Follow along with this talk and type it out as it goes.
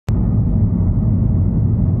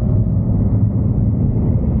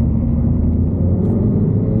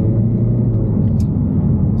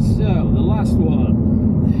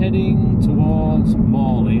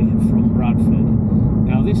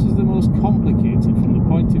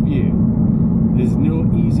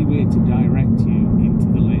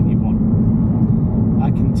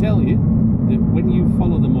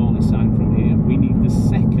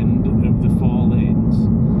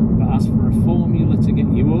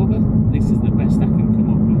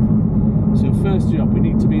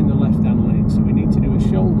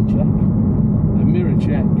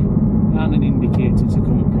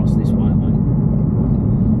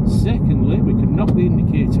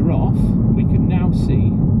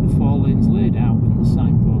lane's laid out and the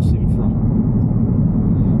signposts in front.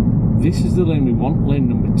 This is the lane we want, lane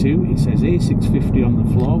number 2. It says A650 on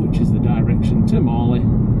the floor, which is the direction to Morley,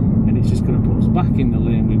 and it's just going to put us back in the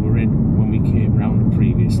lane we were in when we came round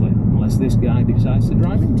previously, unless this guy decides to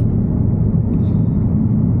drive into it.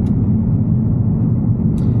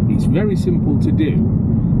 It's very simple to do,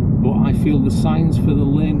 but I feel the signs for the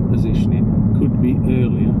lane positioning could be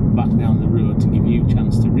earlier back down the road to give you a chance